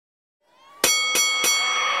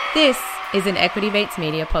This is an Equity Mates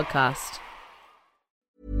Media podcast.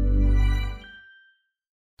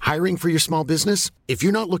 Hiring for your small business? If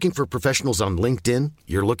you're not looking for professionals on LinkedIn,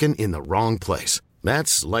 you're looking in the wrong place.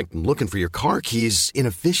 That's like looking for your car keys in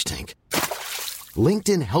a fish tank.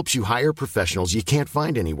 LinkedIn helps you hire professionals you can't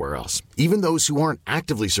find anywhere else, even those who aren't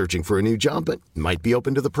actively searching for a new job but might be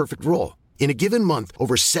open to the perfect role. In a given month,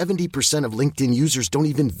 over 70% of LinkedIn users don't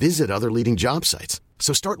even visit other leading job sites.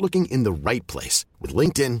 So start looking in the right place. With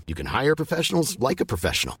LinkedIn, you can hire professionals like a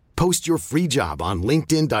professional. Post your free job on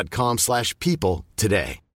linkedin.com/people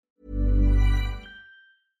today.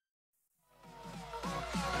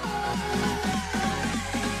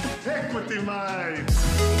 Equity Mate.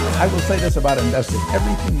 I will say this about investing.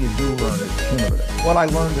 Everything you do learn is cumulative. What I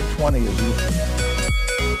learned at 20 is useful.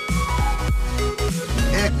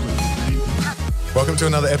 Equity. Welcome to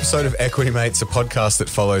another episode of Equity Mates, a podcast that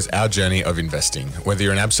follows our journey of investing. Whether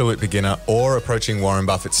you're an absolute beginner or approaching Warren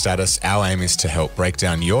Buffett status, our aim is to help break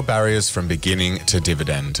down your barriers from beginning to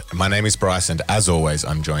dividend. My name is Bryce, and as always,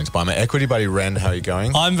 I'm joined by my equity buddy, Ren. How are you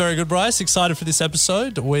going? I'm very good, Bryce. Excited for this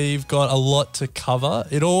episode. We've got a lot to cover.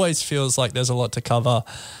 It always feels like there's a lot to cover,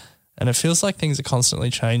 and it feels like things are constantly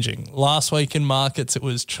changing. Last week in markets, it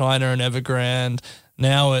was China and Evergrande.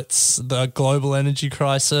 Now it's the global energy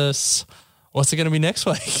crisis. What's it going to be next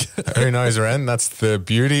week? Who knows, Ren? That's the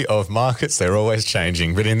beauty of markets. They're always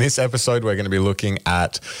changing. But in this episode, we're going to be looking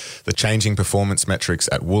at the changing performance metrics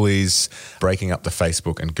at Woolies, breaking up the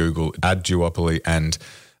Facebook and Google ad duopoly, and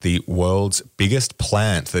the world's biggest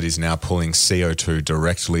plant that is now pulling CO2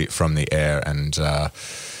 directly from the air, and the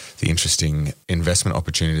interesting investment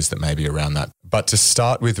opportunities that may be around that. But to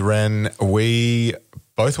start with, Ren, we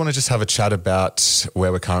both want to just have a chat about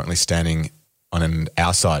where we're currently standing on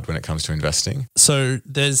our side when it comes to investing. So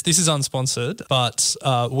this is unsponsored, but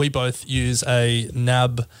we both use a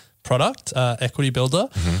NAB product, Equity Builder.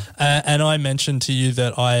 And I mentioned to you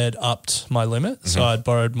that I had upped my limit, so I'd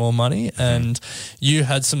borrowed more money, and you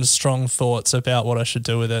had some strong thoughts about what I should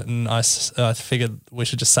do with it, and I figured we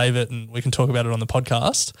should just save it and we can talk about it on the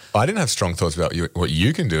podcast. I didn't have strong thoughts about what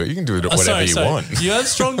you can do. You can do it whatever you want. You have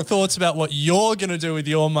strong thoughts about what you're going to do with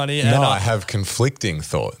your money. No, I have conflicting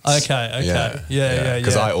thoughts. Okay. Yeah.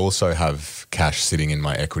 Because I also have cash sitting in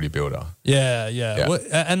my Equity Builder. Yeah. Well,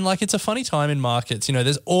 and like, it's a funny time in markets. You know,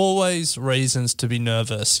 there's always reasons to be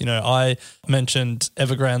nervous. You know, I mentioned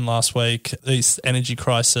Evergrande last week, this energy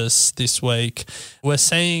crisis this week. We're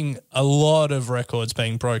seeing a lot of records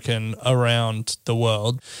being broken around the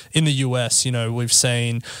world. In the US, you know, we've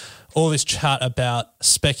seen all this chat about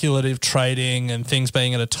speculative trading and things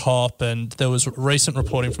being at a top. And there was recent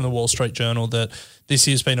reporting from the Wall Street Journal that this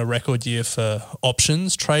year's been a record year for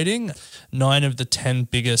options trading. 9 of the 10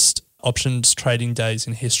 biggest options trading days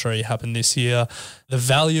in history happened this year. The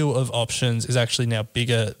value of options is actually now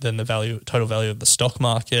bigger than the total value of the stock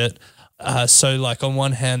market. So like, on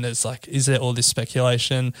one hand, there's like, is there all this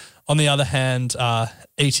speculation? On the other hand,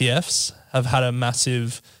 ETFs have had a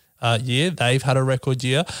massive year. They've had a record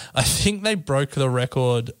year. I think they broke the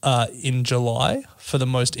record in July for the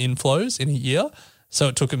most inflows in a year. So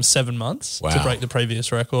it took them 7 months to break the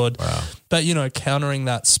previous record. Wow. But, you know, countering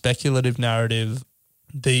that speculative narrative,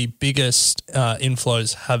 the biggest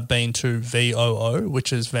inflows have been to VOO,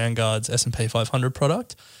 which is Vanguard's S&P 500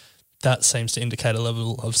 product. That seems to indicate a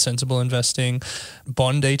level of sensible investing.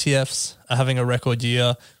 Bond ETFs are having a record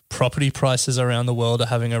year. Property prices around the world are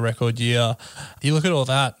having a record year. You look at all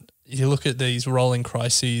that, you look at these rolling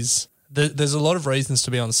crises, there's a lot of reasons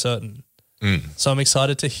to be uncertain. So I'm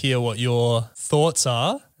excited to hear what your thoughts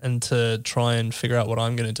are and to try and figure out what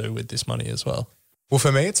I'm going to do with this money as well. Well,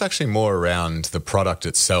 for me, it's actually more around the product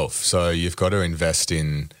itself. So you've got to invest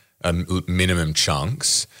in minimum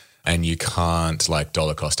chunks, and you can't like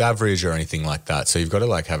dollar cost average or anything like that. So you've got to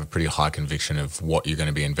like have a pretty high conviction of what you're going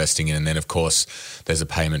to be investing in. And then, of course, there's a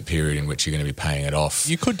payment period in which you're going to be paying it off.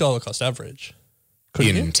 You could dollar cost average.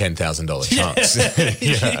 In $10,000 chunks.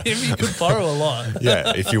 Yeah. You could borrow a lot.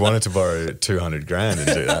 Yeah, if you wanted to borrow $200,000 and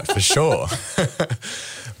do that, for sure.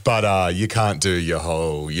 But you can't do your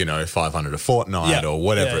whole, you know, 500 a fortnight or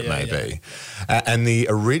whatever it may be. And the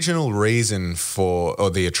original reason or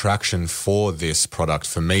the attraction for this product,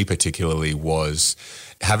 for me particularly, was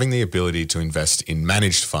having the ability to invest in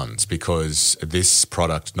managed funds, because this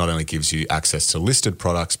product not only gives you access to listed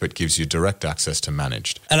products, but gives you direct access to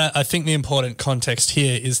managed. And I think the important context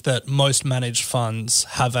here is that most managed funds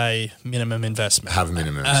have a minimum investment. Have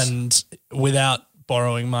minimums. And without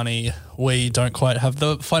borrowing money, we don't quite have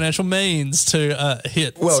the financial means to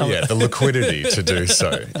hit. Well, the liquidity to do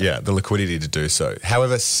so. Yeah, the liquidity to do so.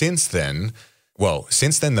 However, since then, Well,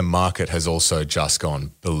 since then, the market has also just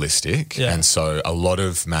gone ballistic. Yeah. And so a lot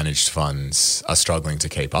of managed funds are struggling to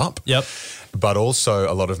keep up. Yep. But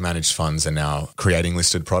also a lot of managed funds are now creating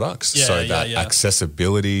listed products. Yeah, so yeah, that yeah.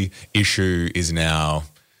 accessibility issue is now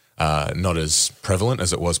not as prevalent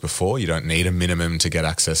as it was before. You don't need a minimum to get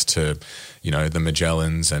access to, the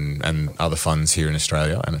Magellans and other funds here in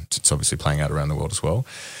Australia. And it's obviously playing out around the world as well.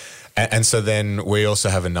 And so then we also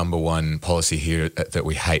have a number one policy here that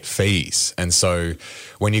we hate fees. And so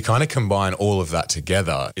when you kind of combine all of that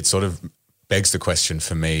together, it sort of begs the question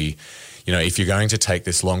for me, if you're going to take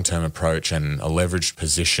this long-term approach and a leveraged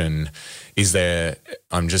position,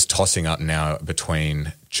 I'm just tossing up now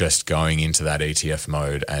between just going into that ETF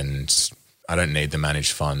mode and I don't need the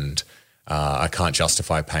managed fund. I can't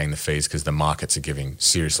justify paying the fees because the markets are giving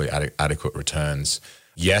seriously adequate returns.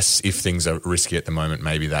 Yes, if things are risky at the moment,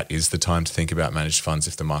 maybe that is the time to think about managed funds.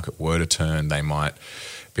 If the market were to turn, they might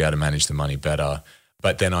be able to manage the money better.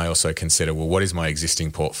 But then I also consider, well, what is my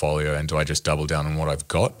existing portfolio and do I just double down on what I've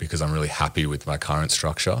got because I'm really happy with my current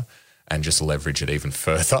structure and just leverage it even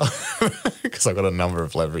further because I've got a number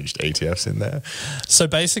of leveraged ETFs in there. So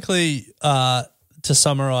basically, to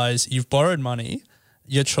summarize, you've borrowed money.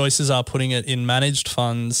 Your choices are putting it in managed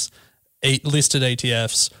funds, listed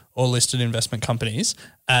ETFs, or listed investment companies,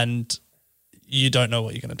 and you don't know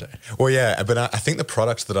what you're going to do. Well, yeah, but I think the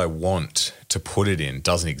product that I want to put it in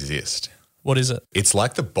doesn't exist. What is it? It's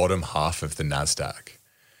like the bottom half of the NASDAQ.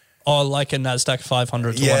 Oh, like a NASDAQ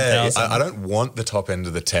 500 to Yeah, 1,000. I don't want the top end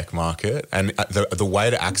of the tech market. And the way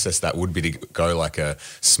to access that would be to go like a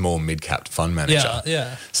small mid-cap fund manager.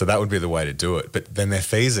 Yeah. So that would be the way to do it. But then their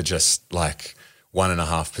fees are just like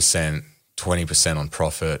 1.5%, 20% on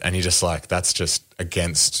profit. And you're just like, that's just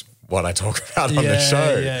against what I talk about on the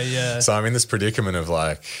show. Yeah. So I'm in this predicament of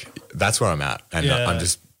like, that's where I'm at. And Yeah. I'm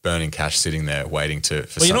just burning cash sitting there waiting for Well,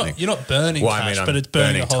 something. you're not burning cash, I'm but it's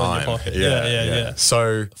burning a hole time. in your pocket. Yeah.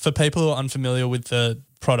 So for people who are unfamiliar with the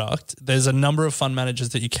product, there's a number of fund managers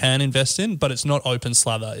that you can invest in, but it's not open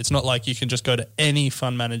slather. It's not like you can just go to any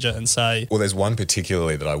fund manager and say, well, there's one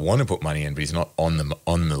particularly that I want to put money in, but he's not on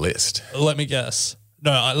the list. let me guess.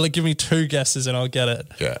 No, give me two guesses and I'll get it.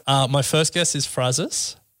 Yeah. My first guess is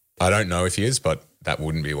Frazis. I don't know if he is, but that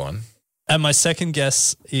wouldn't be one. And my second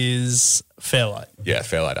guess is Fairlight. Yeah,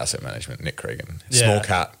 Fairlight Asset Management, Nick Cregan. Yeah. Small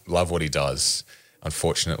cap, love what he does.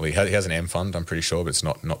 Unfortunately, he has an M fund, I'm pretty sure, but it's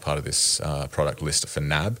not part of this product list for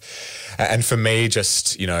NAB. And for me,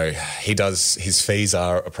 just, his fees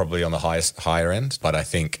are probably on the higher end, but I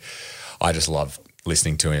think I just love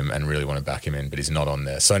listening to him and really want to back him in, but he's not on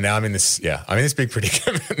there. So now I'm in this big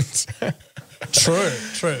predicament. True.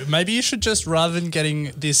 Maybe you should just, rather than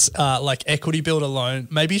getting this equity builder loan,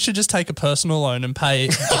 maybe you should just take a personal loan and pay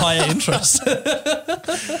higher interest.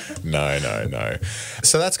 No.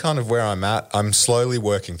 So that's kind of where I'm at. I'm slowly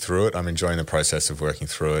working through it. I'm enjoying the process of working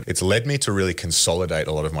through it. It's led me to really consolidate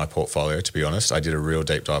a lot of my portfolio, to be honest. I did a real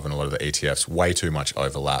deep dive on a lot of the ETFs, way too much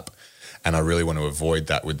overlap. And I really want to avoid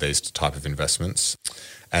that with these type of investments.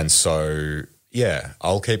 And so, yeah,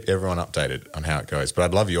 I'll keep everyone updated on how it goes. But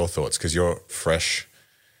I'd love your thoughts because you're fresh.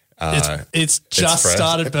 It's just fresh.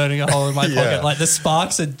 started burning a hole in my pocket. Yeah. Like the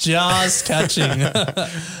sparks are just catching.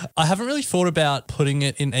 I haven't really thought about putting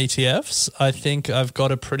it in ETFs. I think I've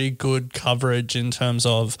got a pretty good coverage in terms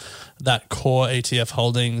of that core ETF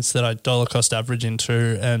holdings that I dollar cost average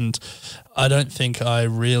into. And I don't think I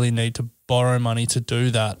really need to borrow money to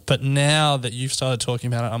do that. But now that you've started talking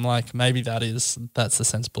about it, I'm like, maybe that's the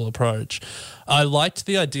sensible approach. I liked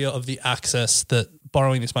the idea of the access that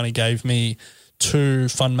borrowing this money gave me to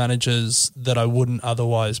fund managers that I wouldn't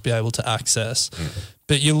otherwise be able to access.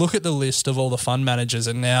 But you look at the list of all the fund managers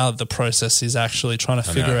and now the process is actually trying to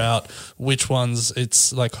figure out which ones,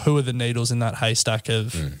 it's like who are the needles in that haystack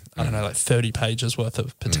of, 30 pages worth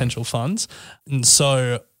of potential funds. And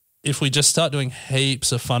so if we just start doing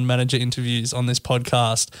heaps of fund manager interviews on this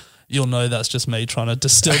podcast, you'll know that's just me trying to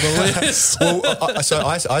distill the list. Well,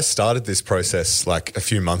 I started this process like a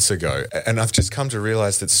few months ago, and I've just come to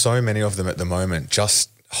realize that so many of them at the moment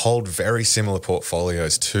just hold very similar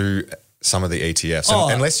portfolios to some of the ETFs.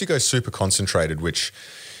 And unless you go super concentrated, which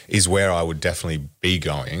is where I would definitely be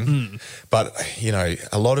going. But,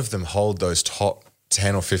 a lot of them hold those top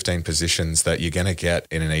 10 or 15 positions that you're going to get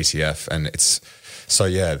in an ETF, and it's... So,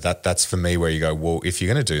 yeah, that's for me where you go, well, if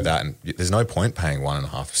you're going to do that, and there's no point paying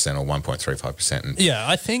 1.5% or 1.35%. Yeah,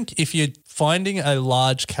 I think if you're finding a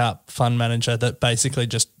large cap fund manager that basically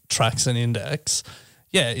just tracks an index,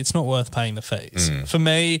 yeah, it's not worth paying the fees. For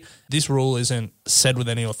me, this rule isn't said with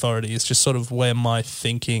any authority. It's just sort of where my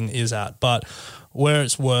thinking is at. But where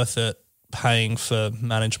it's worth it paying for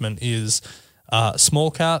management is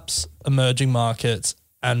small caps, emerging markets,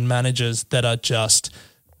 and managers that are just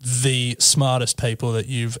the smartest people that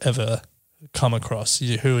you've ever come across,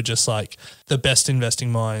 who are just like the best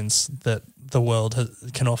investing minds that the world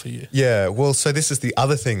can offer you. Yeah, well, so this is the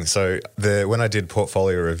other thing. So when I did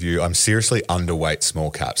portfolio review, I'm seriously underweight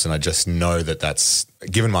small caps, and I just know that that's,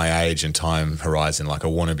 given my age and time horizon, like I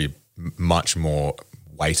want to be much more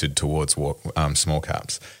weighted towards small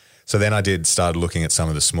caps. So then I started looking at some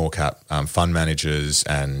of the small cap fund managers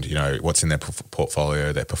and, you know, what's in their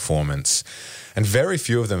portfolio, their performance, and very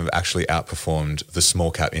few of them have actually outperformed the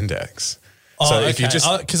small cap index. So if you just,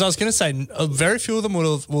 because I was going to say very few of them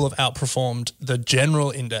will have outperformed the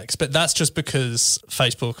general index, but that's just because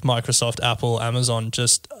Facebook, Microsoft, Apple, Amazon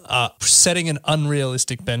just are setting an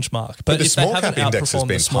unrealistic benchmark. But the small cap index has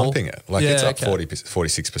been pumping it, like it's up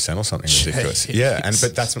 46% or something ridiculous. Yeah,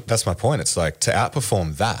 but that's my point. It's like to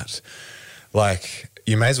outperform that, like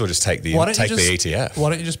you may as well just take the ETF. Why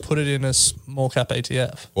don't you just put it in a small cap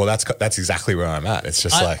ETF? Well, that's exactly where I'm at. It's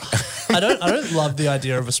just I don't love the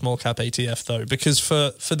idea of a small cap ETF though, because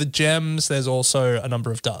for the gems, there's also a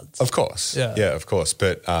number of duds. Of course, yeah, of course.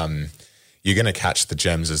 But you're going to catch the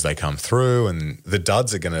gems as they come through, and the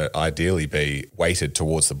duds are going to ideally be weighted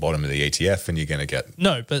towards the bottom of the ETF, and you're going to get...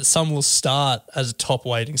 No, but some will start as a top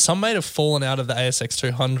weighting. Some may have fallen out of the ASX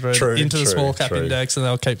 200 into the small cap index, and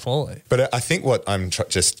they'll keep falling. But I think what I'm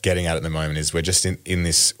just getting at the moment is we're just in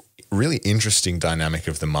this really interesting dynamic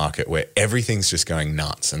of the market where everything's just going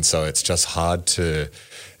nuts, and so it's just hard to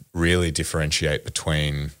really differentiate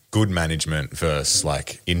between good management versus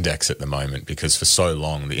like index at the moment, because for so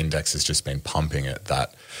long the index has just been pumping it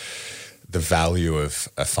that the value of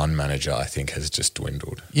a fund manager, I think, has just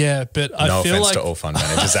dwindled. Yeah, but no offense to all fund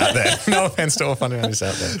managers out there. No offense to all fund managers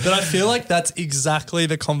out there. But I feel like that's exactly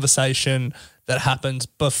the conversation that happens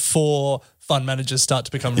before fund managers start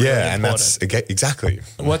to become really important. And that's exactly.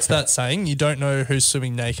 What's that saying? You don't know who's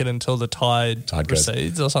swimming naked until the tide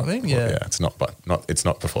recedes or something? Well, yeah, it's not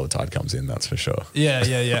before the tide comes in, that's for sure.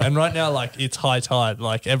 Yeah. And right now, like, it's high tide.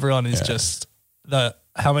 Like, everyone is just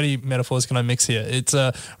how many metaphors can I mix here? It's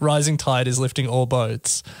a rising tide is lifting all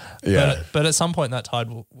boats. Yeah. But at some point that tide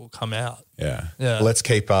will come out. Yeah. Let's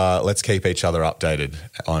keep each other updated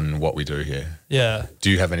on what we do here. Yeah. Do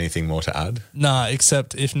you have anything more to add? Nah,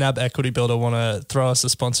 except if NAB Equity Builder want to throw us a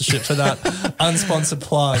sponsorship for that unsponsored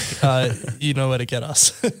plug, you know where to get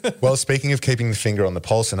us. Well, speaking of keeping the finger on the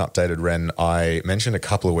pulse and updated, Ren, I mentioned a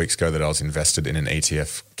couple of weeks ago that I was invested in an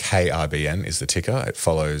ETF. KRBN is the ticker. It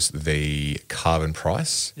follows the carbon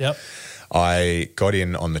price. Yep. I got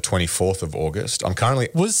in on the 24th of August. I'm currently...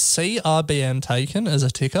 Was CRBN taken as a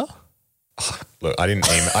ticker? Look, I didn't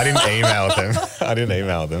email them. I didn't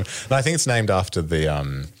email them. No, I think it's named after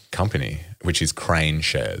the company, which is Crane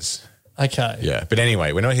Shares. Okay. Yeah. But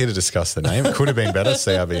anyway, we're not here to discuss the name. It could have been better,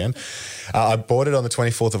 CRBN. I bought it on the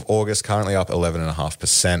 24th of August, currently up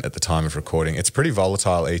 11.5% at the time of recording. It's a pretty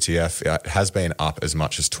volatile ETF. It has been up as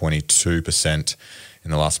much as 22% in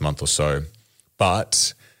the last month or so.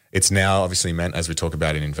 But it's now obviously meant, as we talk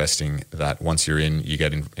about in investing, that once you're in, you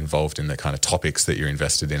get involved in the kind of topics that you're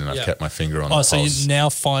invested in, and I've kept my finger on the pulse. So you now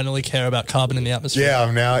finally care about carbon in the atmosphere? Yeah,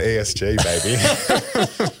 I'm now ESG, baby.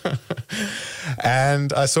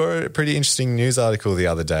 And I saw a pretty interesting news article the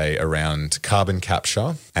other day around carbon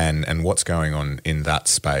capture and what's going on in that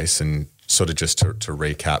space. And sort of just to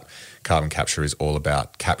recap, carbon capture is all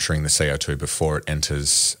about capturing the CO2 before it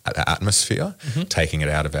enters the atmosphere, taking it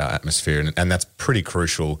out of our atmosphere. And that's pretty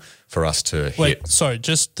crucial for us to hit. Sorry,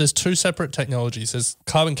 there's two separate technologies. There's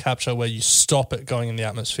carbon capture where you stop it going in the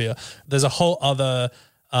atmosphere. There's a whole other,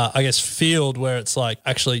 field where it's like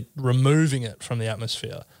actually removing it from the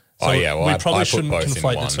atmosphere. So we probably shouldn't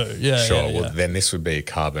conflate the two. Yeah, sure. Well, then this would be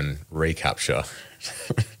carbon recapture.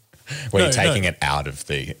 Where you're taking it out of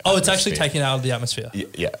the atmosphere. Oh, it's actually taking it out of the atmosphere?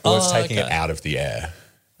 Yeah. Well, it's taking it out of the air.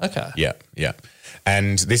 Okay. Yeah.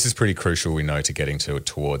 And this is pretty crucial, we know, to getting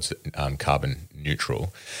towards carbon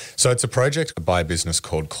neutral. So it's a project by a business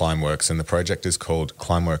called Climeworks, and the project is called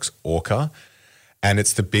Climeworks Orca, and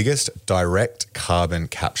it's the biggest direct carbon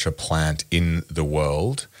capture plant in the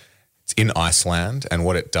world. It's in Iceland, and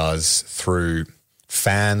what it does through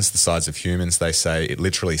fans the size of humans, they say, it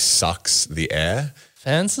literally sucks the air.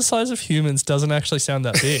 Fans the size of humans doesn't actually sound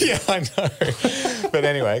that big. Yeah, I know. But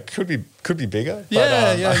anyway, it could be bigger.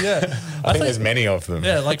 Yeah. I think there's many of them.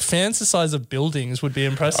 Yeah, like fans the size of buildings would be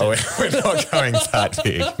impressive. Oh, we're not going that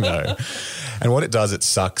big, no. And what it does, it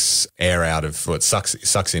sucks air it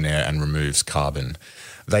sucks in air and removes carbon.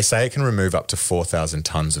 They say it can remove up to 4,000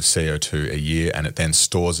 tons of CO2 a year, and it then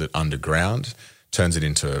stores it underground, turns it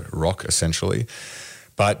into rock essentially.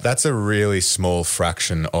 But that's a really small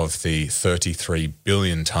fraction of the 33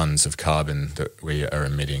 billion tonnes of carbon that we are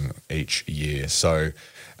emitting each year. So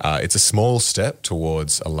it's a small step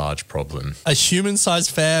towards a large problem. A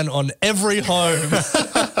human-sized fan on every home.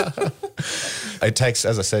 It takes,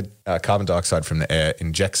 as I said, carbon dioxide from the air,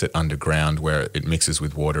 injects it underground where it mixes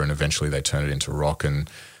with water, and eventually they turn it into rock and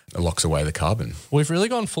it locks away the carbon. We've really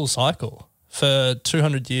gone full cycle. For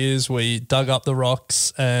 200 years, we dug up the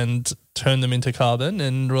rocks and turned them into carbon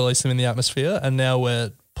and released them in the atmosphere, and now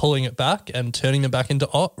we're pulling it back and turning them back into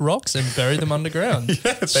rocks and bury them underground.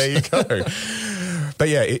 Yeah, there you go. But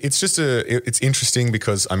yeah, it's interesting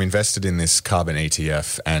because I'm invested in this carbon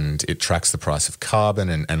ETF and it tracks the price of carbon,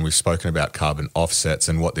 and we've spoken about carbon offsets,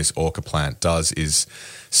 and what this Orca plant does is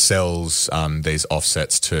sells these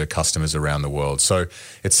offsets to customers around the world. So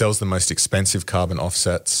it sells the most expensive carbon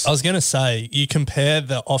offsets. I was going to say, you compare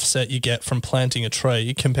the offset you get from planting a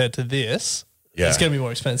tree compared to this, it's going to be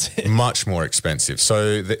more expensive. Much more expensive.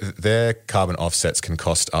 So their carbon offsets can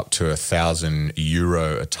cost up to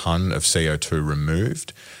 €1,000 a tonne of CO2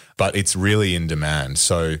 removed, but it's really in demand.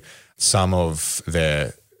 So some of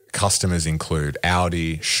their customers include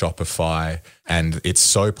Audi, Shopify, and it's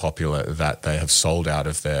so popular that they have sold out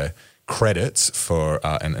of their credits for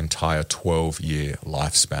an entire 12-year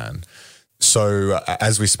lifespan. So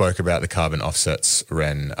as we spoke about the carbon offsets,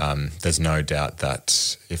 Ren, there's no doubt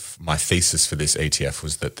that if my thesis for this ETF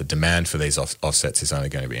was that the demand for these offsets is only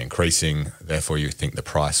going to be increasing, therefore you think the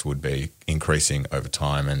price would be increasing over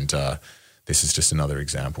time, and this is just another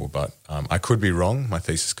example. But I could be wrong. My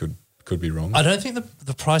thesis could be wrong. I don't think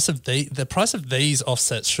the price of these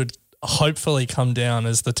offsets should hopefully come down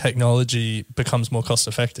as the technology becomes more cost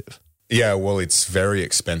effective. Yeah, well, it's very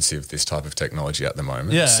expensive, this type of technology at the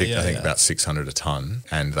moment. I think about $600 a tonne,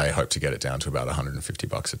 and they hope to get it down to about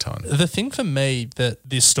 $150 a tonne. The thing for me that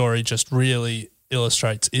this story just really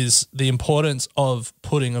illustrates is the importance of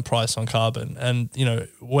putting a price on carbon. And, you know,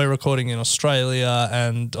 we're recording in Australia,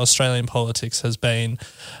 and Australian politics has been...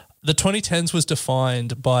 The 2010s was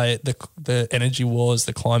defined by the energy wars,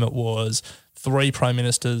 the climate wars. 3 prime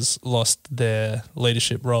ministers lost their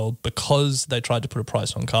leadership role because they tried to put a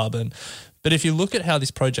price on carbon. But if you look at how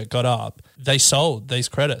this project got up, they sold these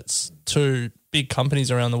credits to big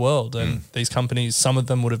companies around the world, and these companies, some of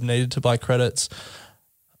them would have needed to buy credits.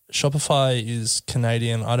 Shopify is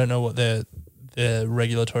Canadian. I don't know what their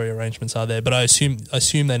regulatory arrangements are there, but I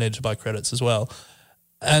assume they need to buy credits as well.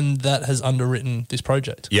 And that has underwritten this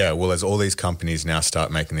project. Yeah, well, as all these companies now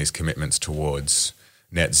start making these commitments towards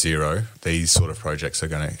net zero, these sort of projects are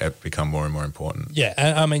going to become more and more important. Yeah,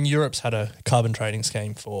 I mean, Europe's had a carbon trading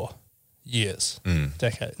scheme for years,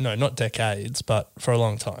 not decades, but for a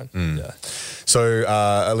long time. Yeah. So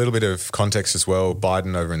a little bit of context as well.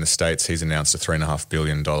 Biden over in the States, he's announced a $3.5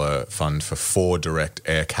 billion fund for 4 direct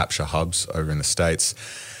air capture hubs over in the States.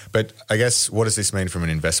 But I guess, what does this mean from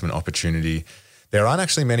an investment opportunity? There aren't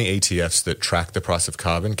actually many ETFs that track the price of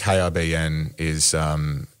carbon. KRBN is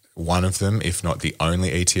one of them, if not the only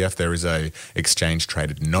ETF. There is a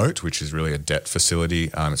exchange-traded note, which is really a debt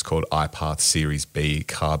facility. It's called iPath Series B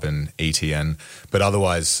Carbon ETN. But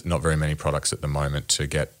otherwise, not very many products at the moment to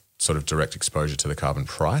get sort of direct exposure to the carbon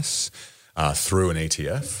price through an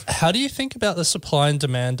ETF. How do you think about the supply and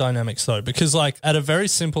demand dynamics, though? Because, like, at a very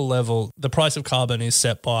simple level, the price of carbon is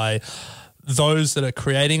set by those that are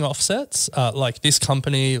creating offsets, like this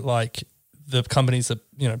company, like the companies that,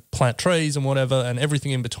 you know, plant trees and whatever, and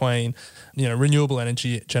everything in between, you know, renewable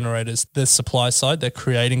energy generators. The supply side, they're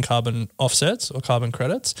creating carbon offsets or carbon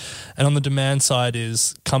credits. And on the demand side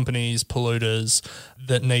is companies, polluters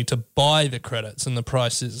that need to buy the credits, and the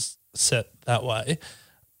price is set that way.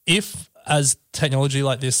 If, as technology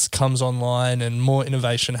like this comes online and more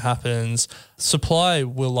innovation happens, supply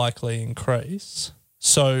will likely increase.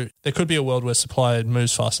 So there could be a world where supply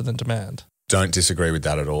moves faster than demand. Don't disagree with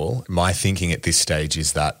that at all. My thinking at this stage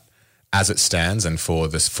is that as it stands and for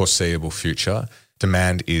the foreseeable future,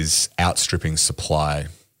 demand is outstripping supply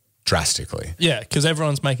drastically. Yeah, because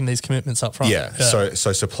everyone's making these commitments up front. Yeah. So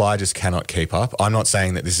supply just cannot keep up. I'm not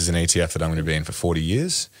saying that this is an ETF that I'm going to be in for 40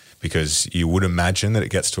 years, because you would imagine that it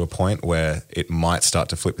gets to a point where it might start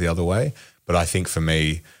to flip the other way. But I think for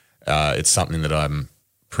me, it's something that I'm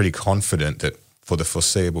pretty confident that for the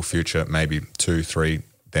foreseeable future, maybe 2, 3,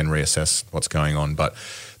 then reassess what's going on. But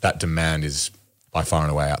that demand is by far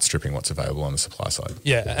and away outstripping what's available on the supply side.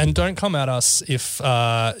 Yeah, and don't come at us if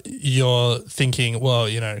you're thinking, well,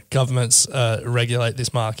 you know, governments regulate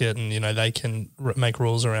this market and, you know, they can make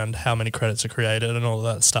rules around how many credits are created and all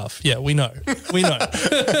of that stuff. Yeah, we know.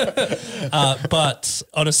 But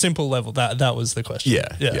on a simple level, that was the question.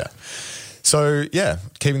 Yeah. So, yeah,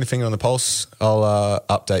 keeping the finger on the pulse. I'll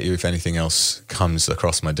update you if anything else comes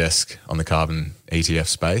across my desk on the carbon ETF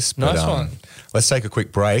space. But, Nice one. Let's take a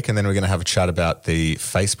quick break and then we're going to have a chat about the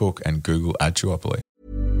Facebook and Google ad duopoly.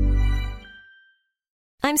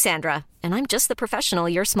 I'm Sandra, and I'm just the professional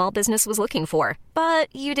your small business was looking for.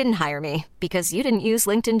 But you didn't hire me because you didn't use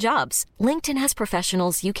LinkedIn Jobs. LinkedIn has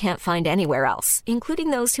professionals you can't find anywhere else, including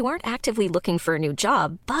those who aren't actively looking for a new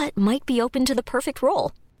job, but might be open to the perfect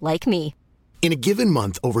role, like me. In a given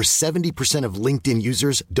month, over 70% of LinkedIn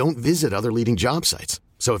users don't visit other leading job sites.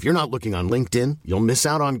 So if you're not looking on LinkedIn, you'll miss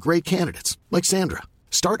out on great candidates like Sandra.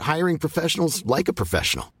 Start hiring professionals like a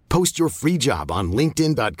professional. Post your free job on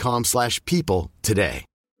linkedin.com/people today.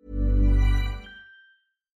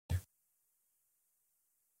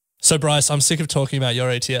 So, Bryce, I'm sick of talking about your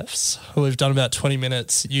ETFs. We've done about 20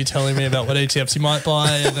 minutes, you telling me about what ETFs you might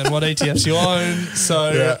buy and then what ETFs you own.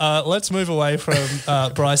 So let's move away from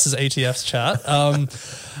Bryce's ETFs chat.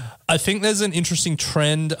 I think there's an interesting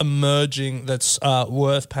trend emerging that's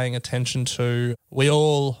worth paying attention to. We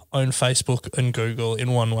all own Facebook and Google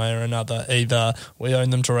in one way or another. Either we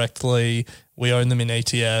own them directly, we own them in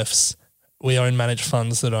ETFs, we own managed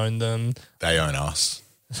funds that own them. They own us.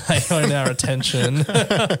 They own our attention,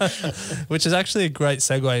 which is actually a great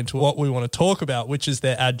segue into what we want to talk about, which is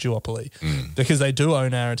their ad duopoly, because they do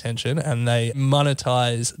own our attention and they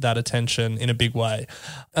monetize that attention in a big way.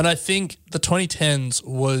 And I think the 2010s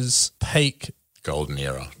was peak Golden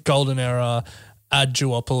era ad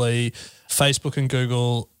duopoly. Facebook and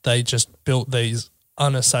Google, they just built these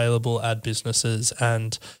unassailable ad businesses,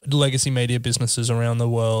 and legacy media businesses around the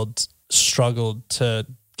world struggled to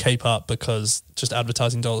keep up because just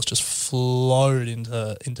advertising dollars just flowed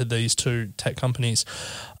into these two tech companies.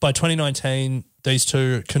 By 2019, these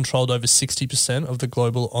two controlled over 60% of the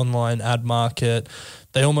global online ad market.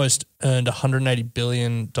 They almost earned $180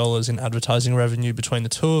 billion in advertising revenue between the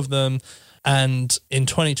two of them. And in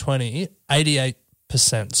 2020, 88%,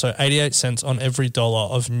 so 88 cents on every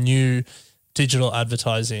dollar of new digital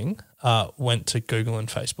advertising went to Google and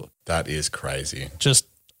Facebook. That is crazy. Just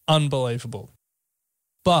unbelievable.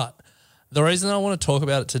 But the reason I want to talk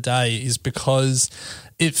about it today is because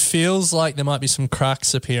it feels like there might be some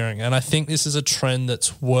cracks appearing, and I think this is a trend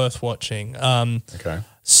that's worth watching. Okay.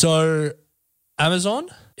 So Amazon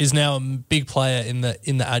is now a big player in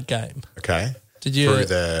the ad game. Okay. Did you through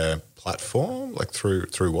their platform, like through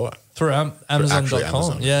what? Through Amazon.com.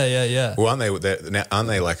 Amazon. Yeah. Well, aren't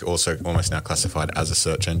they like also almost now classified as a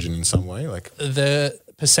search engine in some way? Like the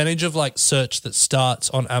percentage of like search that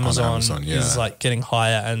starts on Amazon is like getting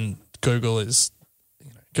higher, and Google's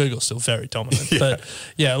still very dominant. But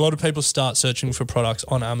yeah, a lot of people start searching for products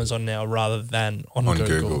on Amazon now rather than on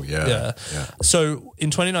Google. Yeah. So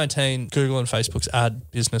in 2019, Google and Facebook's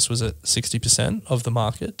ad business was at 60% of the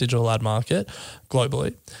market, digital ad market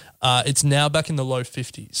globally. It's now back in the low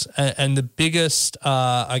 50s. And the biggest,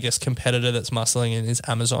 competitor that's muscling in is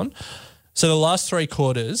Amazon. So the last 3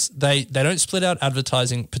 quarters, they don't split out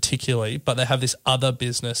advertising particularly, but they have this other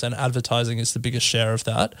business, and advertising is the biggest share of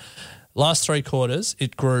that. Last 3 quarters,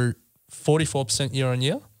 it grew 44% year on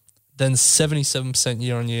year, then 77%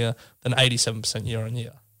 year on year, then 87% year on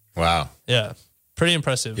year. Wow. Yeah. Pretty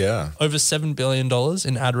impressive. Yeah. Over $7 billion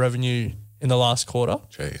in ad revenue in the last quarter.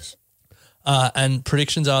 Jeez. And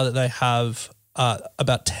predictions are that they have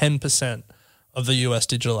about 10% of the US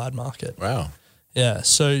digital ad market. Wow. Yeah.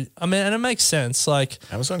 So, I mean, and it makes sense. Like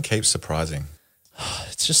Amazon keeps surprising.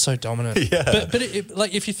 It's just so dominant. Yeah. But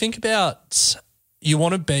like if you think about, you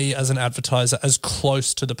want to be as an advertiser as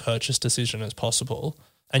close to the purchase decision as possible.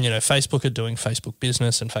 And, Facebook are doing Facebook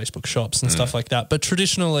Business and Facebook Shops and stuff like that. But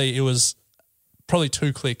traditionally it was probably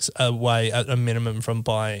 2 clicks away at a minimum from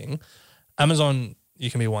buying. Amazon,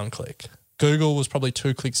 you can be 1 click. Google was probably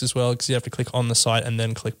 2 clicks as well because you have to click on the site and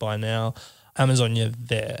then click buy now. Amazon, you're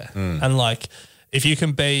there. And like if you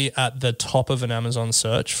can be at the top of an Amazon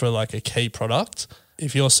search for like a key product,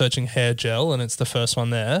 if you're searching hair gel and it's the first one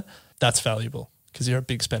there, that's valuable because you're a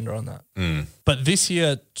big spender on that. But this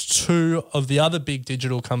year, 2 of the other big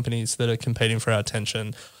digital companies that are competing for our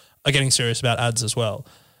attention are getting serious about ads as well.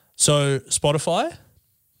 So Spotify,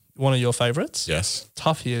 one of your favorites. Yes.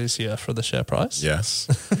 Tough years here for the share price. Yes.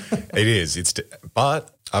 It is.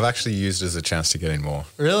 But I've actually used it as a chance to get in more.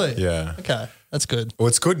 Really? Yeah. Okay. That's good. Well,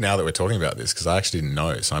 it's good now that we're talking about this because I actually didn't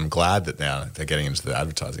know. So I'm glad that now they're getting into the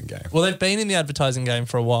advertising game. Well, they've been in the advertising game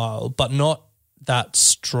for a while, but not that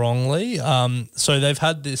strongly. So they've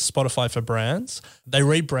had this Spotify for Brands. They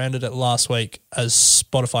rebranded it last week as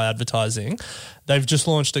Spotify Advertising. They've just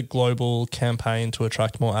launched a global campaign to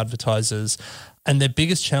attract more advertisers. And their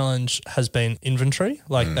biggest challenge has been inventory.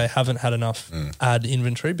 Like they haven't had enough ad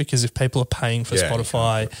inventory, because if people are paying for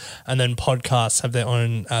Spotify and then podcasts have their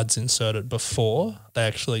own ads inserted before they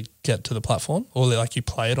actually get to the platform, or like you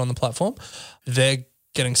play it on the platform, they're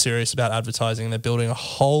getting serious about advertising. They're building a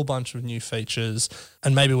whole bunch of new features,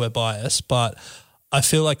 and maybe we're biased, but I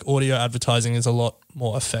feel like audio advertising is a lot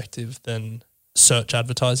more effective than search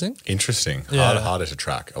advertising. Interesting. Yeah. Harder to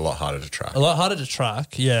track. A lot harder to track. A lot harder to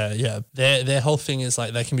track. Yeah. Their whole thing is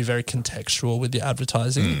like they can be very contextual with the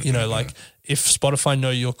advertising. Like if Spotify know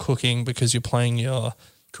you're cooking because you're playing your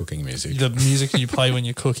Cooking music. the music that you play when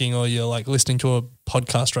you're cooking, or you're like listening to a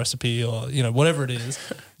podcast recipe, or whatever it is,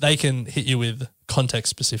 they can hit you with context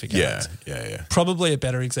specific ads. Yeah. Probably a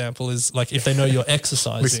better example is like if they know you're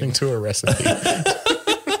exercising. Listening to a recipe.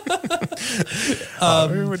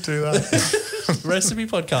 Who would do that? Recipe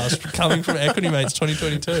podcast coming from Equity Mates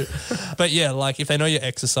 2022. But yeah, like if they know you're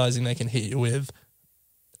exercising, they can hit you with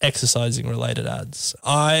exercising related ads.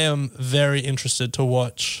 I am very interested to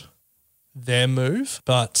watch their move,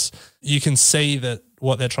 but you can see that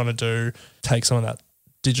what they're trying to do takes some of that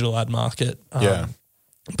digital ad market.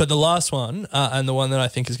 But the last one, and the one that I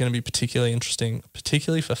think is going to be particularly interesting,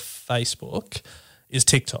 particularly for Facebook, is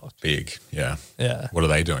TikTok. Big, yeah. Yeah. What are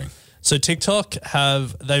they doing? So TikTok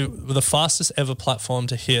they were the fastest ever platform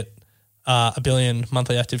to hit 1 billion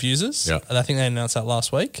monthly active users. Yeah. And I think they announced that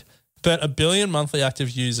last week. But 1 billion monthly active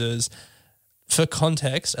users, for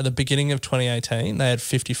context, at the beginning of 2018, they had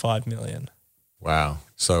 55 million. Wow.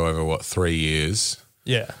 So over 3 years?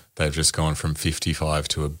 Yeah. They've just gone from 55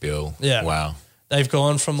 to 1 bill. Yeah. Wow. They've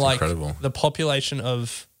gone from incredible. The population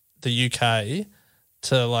of the UK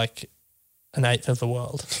to like an eighth of the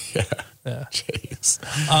world. Yeah. Yeah.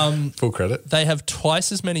 Jeez. Full credit. They have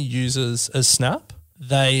twice as many users as Snap.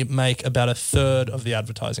 They make about a third of the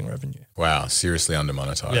advertising revenue. Wow. Seriously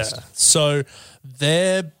under-monetized. Yeah. So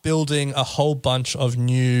they're building a whole bunch of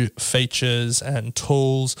new features and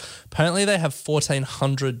tools. Apparently they have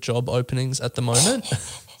 1,400 job openings at the moment.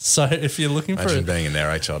 So if you're looking Imagine being in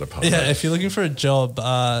their HR department. Yeah, if you're looking for a job,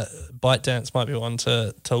 ByteDance might be one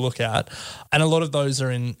to look at. And a lot of those are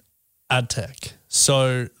in ad tech.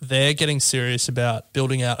 So they're getting serious about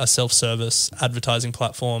building out a self-service advertising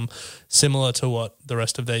platform similar to what the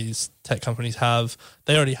rest of these tech companies have.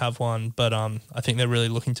 They already have one, but I think they're really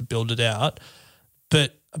looking to build it out.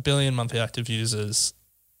 But 1 billion monthly active users,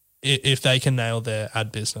 if they can nail their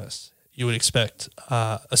ad business, you would expect,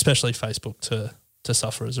 especially Facebook, to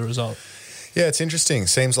suffer as a result. Yeah, it's interesting.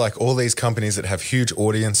 Seems like all these companies that have huge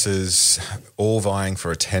audiences, all vying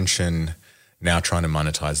for attention, now trying to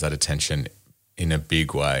monetize that attention in a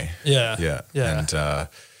big way. Yeah. And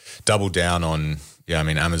double down on,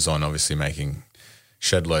 Amazon obviously making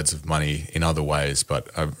shed loads of money in other ways, but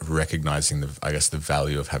recognizing the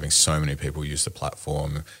value of having so many people use the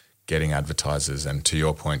platform, getting advertisers, and to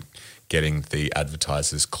your point, getting the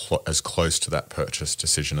advertisers as close to that purchase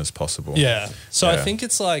decision as possible. Yeah. So I think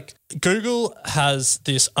it's like Google has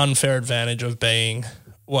this unfair advantage of being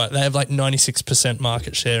they have like 96%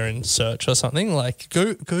 market share in search or something. Like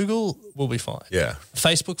Google will be fine. Yeah.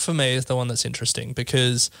 Facebook for me is the one that's interesting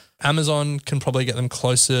because Amazon can probably get them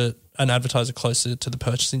an advertiser closer to the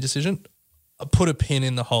purchasing decision. Put a pin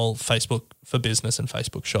in the whole Facebook for business and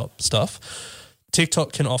Facebook shop stuff.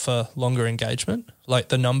 TikTok can offer longer engagement. Like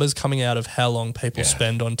the numbers coming out of how long people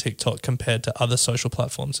spend on TikTok compared to other social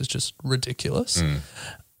platforms is just ridiculous.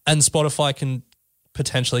 And Spotify can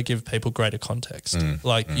potentially give people greater context.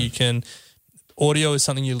 Audio is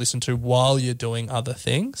something you listen to while you're doing other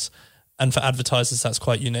things. And for advertisers, that's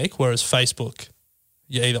quite unique. Whereas Facebook,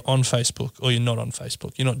 you're either on Facebook or you're not on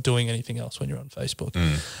Facebook. You're not doing anything else when you're on Facebook.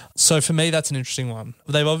 So for me, that's an interesting one.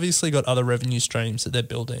 They've obviously got other revenue streams that they're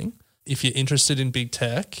building. If you're interested in big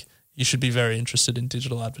tech, you should be very interested in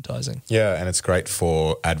digital advertising. Yeah, and it's great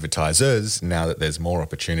for advertisers now that there's more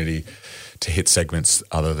opportunity to hit segments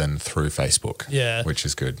other than through Facebook, which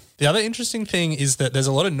is good. The other interesting thing is that there's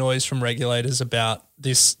a lot of noise from regulators about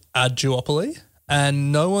this ad duopoly,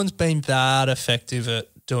 and no one's been that effective at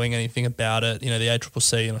doing anything about it. The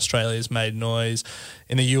ACCC in Australia has made noise.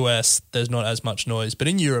 In the US, there's not as much noise, but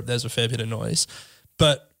in Europe, there's a fair bit of noise.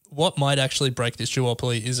 But what might actually break this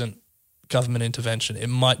duopoly isn't government intervention. It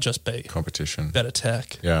might just be competition, better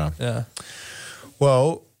tech. Yeah.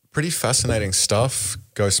 Well, pretty fascinating stuff.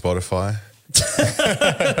 Go Spotify.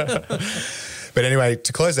 But anyway,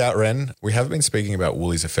 to close out, Ren, we have been speaking about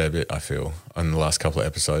Woolies a fair bit, I feel, on the last couple of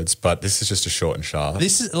episodes, but this is just a short and sharp.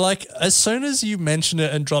 This is like, as soon as you mentioned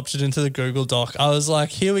it and dropped it into the Google Doc, I was like,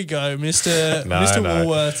 here we go. Mr.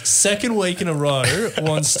 Woolworth, second week in a row,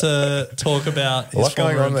 wants to talk about his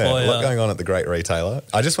former employer. A lot going on at the great retailer.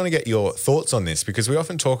 I just want to get your thoughts on this, because we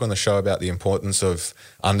often talk on the show about the importance of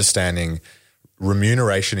understanding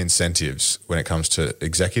remuneration incentives when it comes to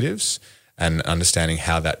executives, and understanding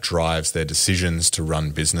how that drives their decisions to run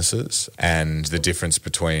businesses, and the difference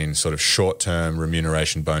between sort of short-term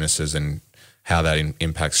remuneration bonuses and how that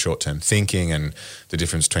impacts short-term thinking, and the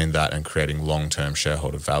difference between that and creating long-term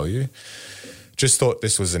shareholder value. Just thought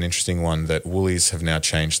this was an interesting one, that Woolies have now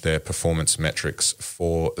changed their performance metrics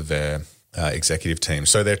for their executive team.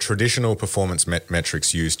 So their traditional performance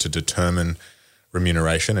metrics used to determine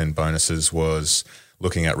remuneration and bonuses was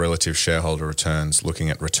looking at relative shareholder returns, looking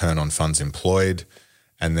at return on funds employed,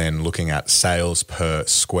 and then looking at sales per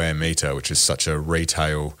square metre, which is such a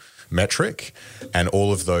retail metric, and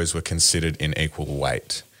all of those were considered in equal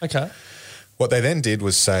weight. Okay. What they then did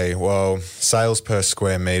was say, well, sales per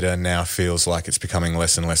square metre now feels like it's becoming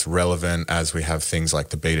less and less relevant as we have things like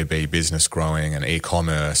the B2B business growing and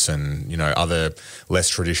e-commerce and, you know, other less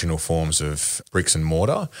traditional forms of bricks and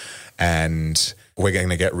mortar. And we're going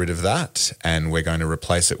to get rid of that, and we're going to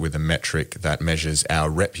replace it with a metric that measures our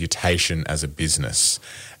reputation as a business,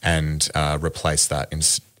 and replace that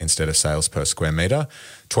instead of sales per square metre.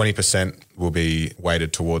 20% will be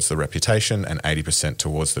weighted towards the reputation, and 80%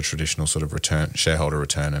 towards the traditional sort of shareholder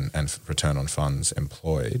return and return on funds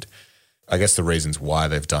employed. I guess the reasons why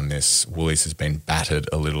they've done this, Woolies has been battered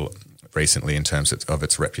a little recently in terms of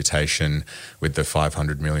its reputation with the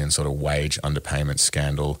 500 million sort of wage underpayment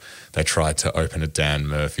scandal. They tried to open a Dan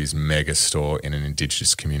Murphy's mega store in an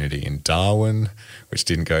Indigenous community in Darwin, which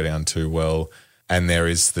didn't go down too well. And there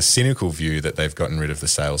is the cynical view that they've gotten rid of the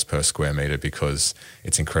sales per square metre because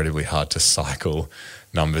it's incredibly hard to cycle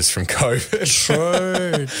numbers from COVID.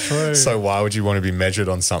 True. So why would you want to be measured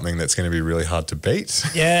on something that's going to be really hard to beat?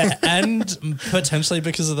 Yeah, and potentially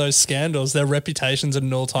because of those scandals, their reputation's at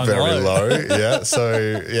an all-time low. Very low, yeah.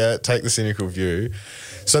 So, yeah, take the cynical view.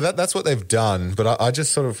 So that's what they've done, but I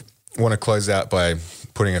just sort of want to close out by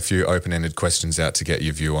putting a few open-ended questions out to get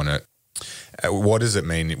your view on it. What does it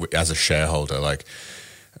mean as a shareholder? Like,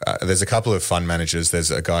 there's a couple of fund managers.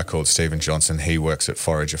 There's a guy called Stephen Johnson. He works at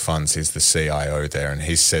Forager Funds. He's the CIO there, and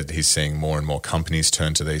he said he's seeing more and more companies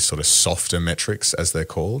turn to these sort of softer metrics, as they're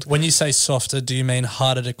called. When you say softer, do you mean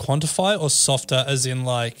harder to quantify, or softer as in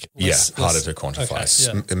like harder to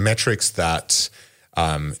quantify? Okay, yeah. Metrics that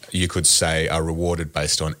you could say are rewarded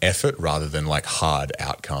based on effort rather than like hard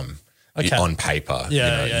outcome. Okay. On paper,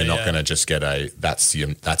 you're not going to just get that's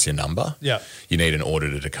your number. Yeah, you need an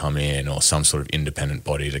auditor to come in or some sort of independent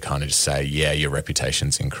body to kind of just say, yeah, your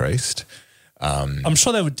reputation's increased. I'm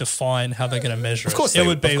sure they would define how they're going to measure it. Of course, it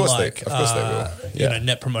would be like, like, of course they will. Yeah.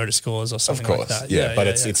 Net promoter scores or something like that. Yeah, but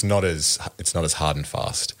it's not as hard and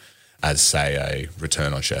fast as say a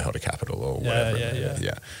return on shareholder capital or whatever.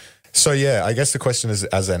 Yeah. So, I guess the question is,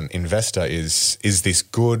 as an investor, is this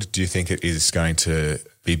good? Do you think it is going to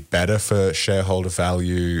be better for shareholder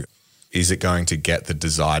value? Is it going to get the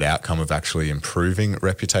desired outcome of actually improving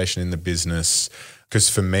reputation in the business? Because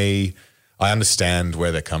for me, I understand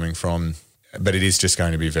where they're coming from, but it is just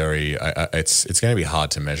going to be it's going to be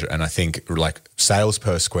hard to measure. And I think like sales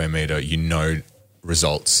per square metre,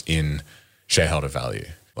 results in shareholder value.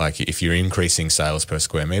 Like if you're increasing sales per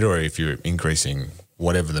square metre, or if you're increasing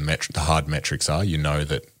whatever the hard metrics are,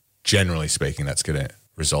 that generally speaking, that's going to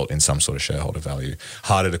result in some sort of shareholder value.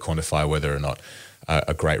 Harder to quantify whether or not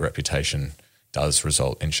a great reputation does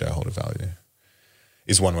result in shareholder value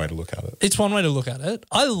is one way to look at it. It's one way to look at it.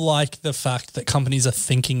 I like the fact that companies are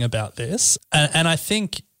thinking about this. And I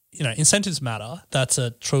think, incentives matter. That's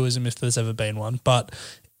a truism if there's ever been one. But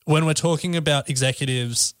when we're talking about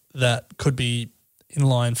executives that could be in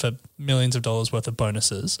line for millions of dollars worth of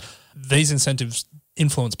bonuses, these incentives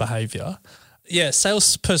influence behaviour. Yeah,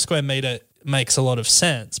 sales per square metre makes a lot of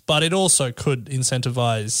sense, but it also could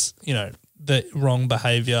incentivize, the wrong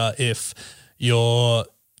behaviour if you're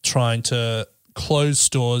trying to close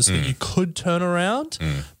stores that you could turn around,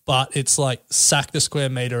 but it's like sack the square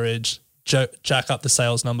meterage, jack up the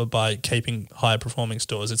sales number by keeping higher performing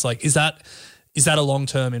stores. It's like, is that a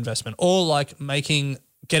long-term investment? Or like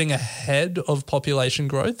getting ahead of population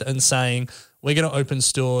growth and saying, we're going to open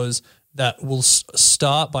stores that will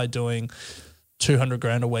start by doing 200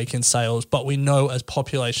 grand a week in sales, but we know as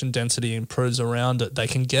population density improves around it, they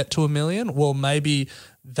can get to 1 million. Well, maybe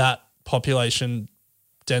that population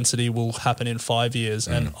density will happen in 5 years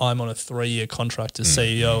and I'm on a 3-year contract as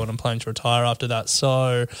CEO and I'm planning to retire after that.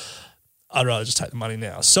 So I'd rather just take the money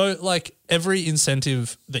now. So like every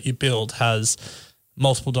incentive that you build has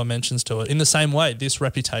multiple dimensions to it. In the same way, this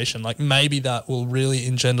reputation, like maybe that will really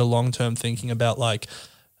engender long-term thinking about like,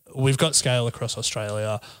 we've got scale across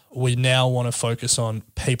Australia. We now want to focus on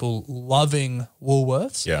people loving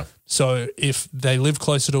Woolworths. Yeah. So if they live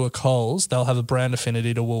closer to a Coles, they'll have a brand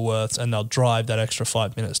affinity to Woolworths and they'll drive that extra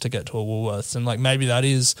 5 minutes to get to a Woolworths. And like maybe that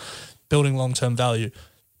is building long-term value.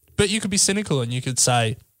 But you could be cynical and you could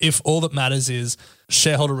say, if all that matters is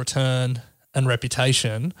shareholder return and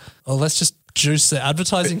reputation, well, let's just juice the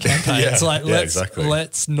advertising campaigns.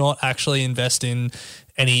 Let's not actually invest in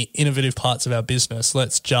any innovative parts of our business.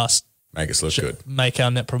 Let's just make us look good. Make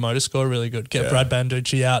our net promoter score really good. Get Brad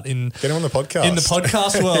Banducci out get him on the podcast in the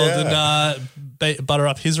podcast world and butter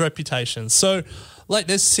up his reputation. So, like,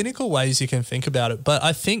 there's cynical ways you can think about it, but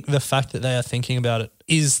I think the fact that they are thinking about it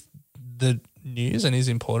is the news and is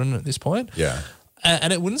important at this point. Yeah,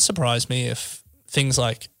 and it wouldn't surprise me if things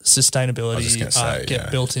like sustainability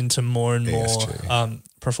get built into more and ESG. more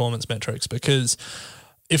performance metrics, because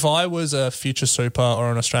if I was a Future Super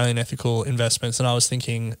or an Australian Ethical Investments and I was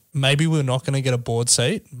thinking maybe we're not going to get a board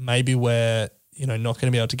seat, maybe we're not going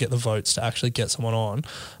to be able to get the votes to actually get someone on,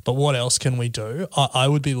 but what else can we do? I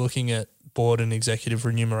would be looking at board and executive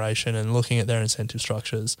remuneration and looking at their incentive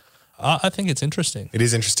structures. I think it's interesting. It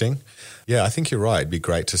is interesting. Yeah, I think you're right. It'd be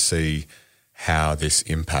great to see how this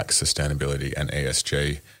impacts sustainability and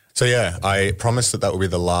ESG. So yeah, I promise that will be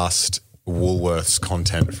the last Woolworths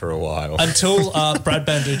content for a while. Until Brad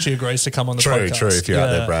Banducci agrees to come on the podcast. True. If you're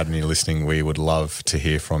out there, Brad, and you're listening, we would love to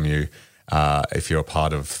hear from you. If you're a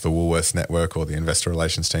part of the Woolworths network or the investor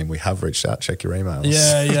relations team, we have reached out. Check your emails.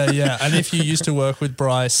 Yeah. And if you used to work with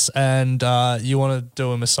Bryce and you want to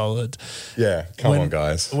do him a solid. Yeah, come on,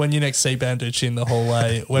 guys. When you next see Banducci in the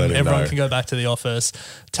hallway, when everyone can go back to the office,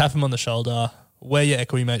 tap him on the shoulder, wear your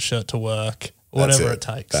Equity Mate shirt to work. Whatever it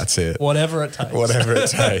takes. That's it. Whatever it takes. Whatever it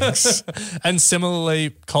takes. And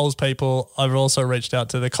similarly, Coles people, I've also reached out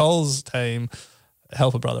to the Coles team.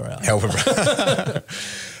 Help a brother out. Help a brother.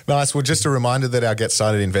 Nice. Well, just a reminder that our Get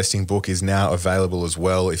Started Investing book is now available as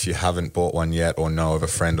well. If you haven't bought one yet or know of a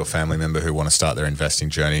friend or family member who want to start their investing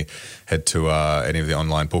journey, head to any of the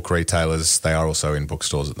online book retailers. They are also in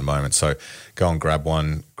bookstores at the moment. So go and grab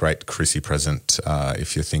one. Great Chrissy present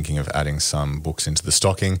if you're thinking of adding some books into the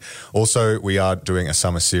stocking. Also, we are doing a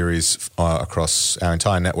summer series across our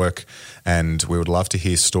entire network, and we would love to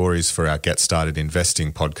hear stories for our Get Started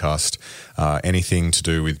Investing podcast. Anything to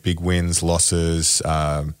do with big wins, losses,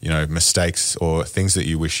 mistakes or things that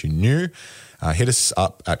you wish you knew. Hit us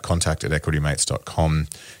up at contact@equitymates.com.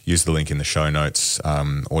 Use the link in the show notes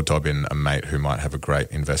or dob in a mate who might have a great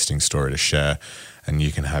investing story to share, and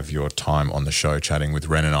you can have your time on the show chatting with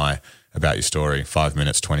Ren and I about your story, 5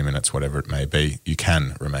 minutes, 20 minutes, whatever it may be. You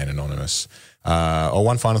can remain anonymous.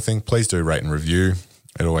 One final thing, please do rate and review.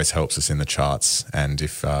 It always helps us in the charts. And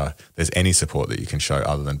if there's any support that you can show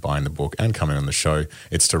other than buying the book and coming on the show,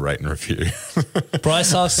 it's to rate and review.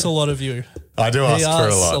 Bryce asks a lot of you. I do ask for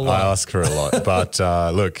a lot. I ask for a lot. But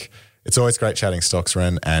look, it's always great chatting stocks,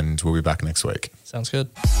 Ren, and we'll be back next week. Sounds good.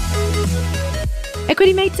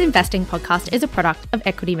 Equity Mates Investing Podcast is a product of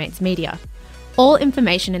Equity Mates Media. All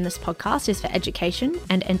information in this podcast is for education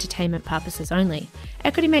and entertainment purposes only.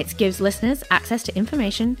 Equity Mates gives listeners access to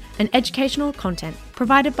information and educational content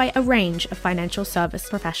provided by a range of financial service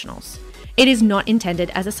professionals. It is not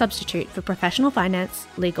intended as a substitute for professional finance,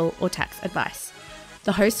 legal, or tax advice.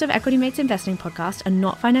 The hosts of Equity Mates Investing Podcast are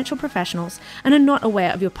not financial professionals and are not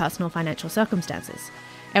aware of your personal financial circumstances.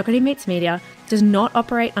 Equity Mates Media does not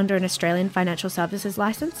operate under an Australian Financial Services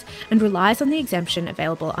licence and relies on the exemption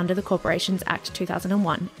available under the Corporations Act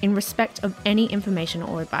 2001 in respect of any information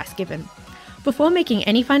or advice given. Before making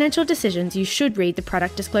any financial decisions, you should read the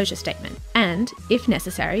product disclosure statement and, if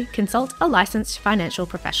necessary, consult a licensed financial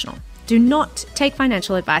professional. Do not take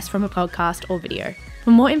financial advice from a podcast or video.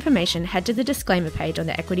 For more information, head to the disclaimer page on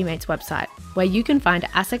the Equity Mates website, where you can find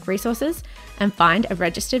ASIC resources and find a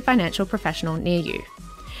registered financial professional near you.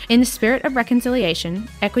 In the spirit of reconciliation,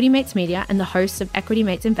 Equity Mates Media and the hosts of Equity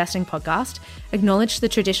Mates Investing Podcast acknowledge the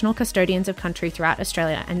traditional custodians of country throughout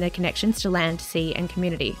Australia and their connections to land, sea and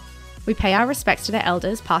community. We pay our respects to their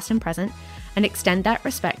elders, past and present, and extend that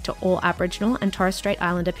respect to all Aboriginal and Torres Strait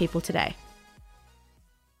Islander people today.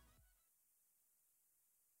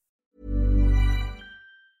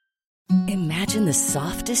 Imagine the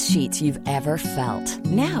softest sheets you've ever felt.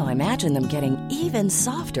 Now imagine them getting even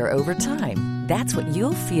softer over time. That's what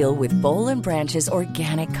you'll feel with Boll & Branch's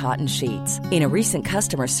organic cotton sheets. In a recent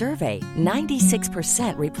customer survey,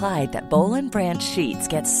 96% replied that Boll & Branch sheets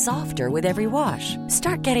get softer with every wash.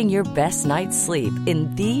 Start getting your best night's sleep in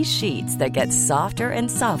these sheets that get softer and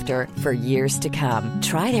softer for years to come.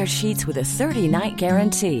 Try their sheets with a 30-night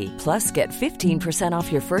guarantee. Plus, get 15%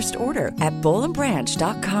 off your first order at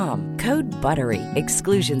bollandbranch.com. Code BUTTERY.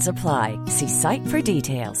 Exclusions apply. See site for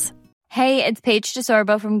details. Hey, it's Paige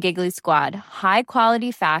DeSorbo from Giggly Squad. High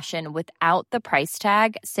quality fashion without the price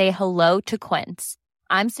tag. Say hello to Quince.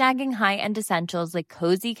 I'm snagging high-end essentials like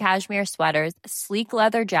cozy cashmere sweaters, sleek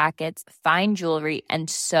leather jackets, fine jewelry, and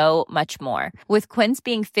so much more. With Quince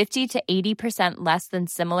being 50 to 80% less than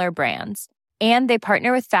similar brands. And they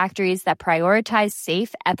partner with factories that prioritize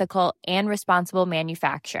safe, ethical, and responsible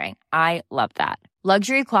manufacturing. I love that.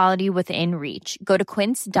 Luxury quality within reach. Go to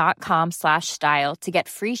quince.com/style to get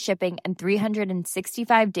free shipping and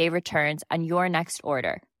 365-day returns on your next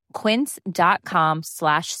order.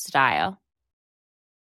 Quince.com/style.